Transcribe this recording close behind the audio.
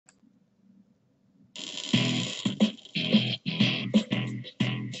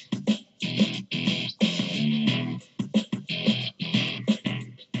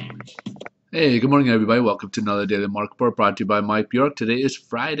Hey, good morning, everybody. Welcome to another Daily Market Report brought to you by Mike Bjork. Today is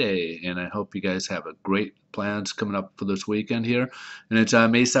Friday, and I hope you guys have a great plans coming up for this weekend here. And it's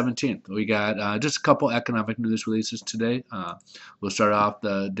May 17th. We got just a couple economic news releases today. We'll start off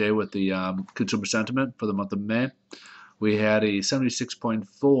the day with the consumer sentiment for the month of May. We had a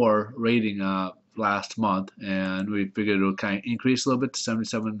 76.4 rating last month, and we figured it would kind of increase a little bit to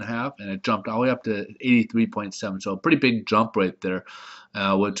 77.5, and it jumped all the way up to 83.7. So a pretty big jump right there,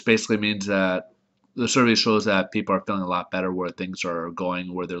 which basically means that the survey shows that people are feeling a lot better where things are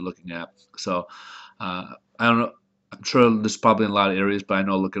going, where they're looking at. So I don't know. I'm sure this is probably in a lot of areas, but I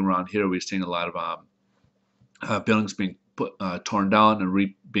know looking around here, we're seeing a lot of buildings being torn down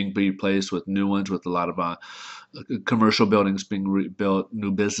and being replaced with new ones, with a lot of commercial buildings being rebuilt,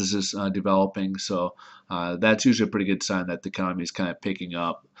 new businesses developing. So that's usually a pretty good sign that the economy is kind of picking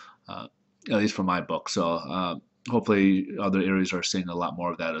up, at least for my book. So hopefully other areas are seeing a lot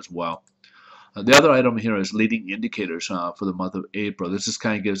more of that as well. The other item here is leading indicators for the month of April. This just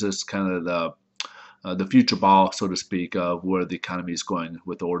kind of gives us kind of the future ball, so to speak, of where the economy is going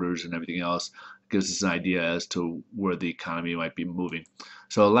with orders and everything else. Gives us an idea as to where the economy might be moving.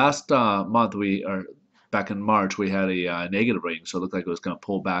 So last month, back in March, we had a negative rating, so it looked like it was going to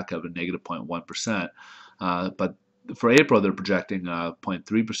pull back of a negative 0.1%. But for April, they're projecting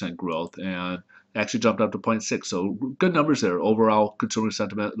 0.3% growth, and actually jumped up to zero point 0.6. So good numbers there. Overall, consumer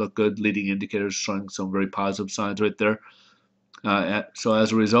sentiment looked good. Leading indicators showing some very positive signs right there. So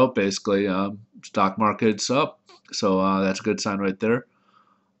as a result, basically, stock market's up. So that's a good sign right there.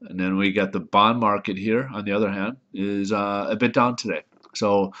 And then we got the bond market here, on the other hand, is a bit down today.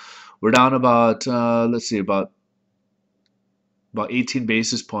 So we're down about, let's see, about 18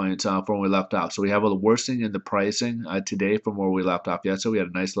 basis points from where we left off. So we have a worsening in the pricing today from where we left off yesterday. We had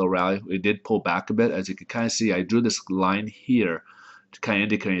a nice little rally. We did pull back a bit. As you can kind of see, I drew this line here to kind of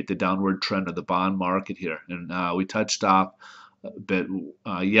indicate the downward trend of the bond market here. And we touched off a bit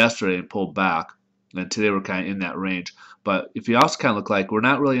yesterday and pulled back. And today we're kind of in that range. But if you also kind of look like we're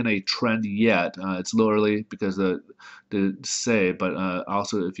not really in a trend yet, it's a little early because to say. But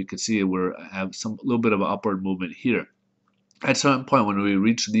also, if you can see, we have some little bit of an upward movement here. At some point when we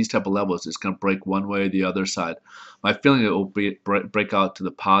reach these type of levels, it's going to break one way or the other side. My feeling it will break out to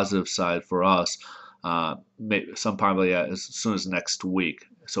the positive side for us, some probably as soon as next week.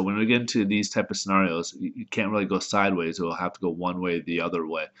 So when we get into these type of scenarios, you can't really go sideways. It will have to go one way or the other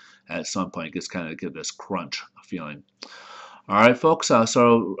way. At some point, it gets kind of get this crunch feeling. All right, folks.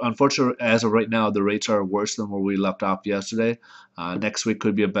 So unfortunately, as of right now, the rates are worse than where we left off yesterday. Next week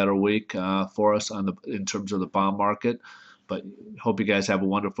could be a better week for us in terms of the bond market. But hope you guys have a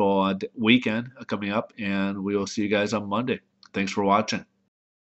wonderful weekend coming up, and we will see you guys on Monday. Thanks for watching.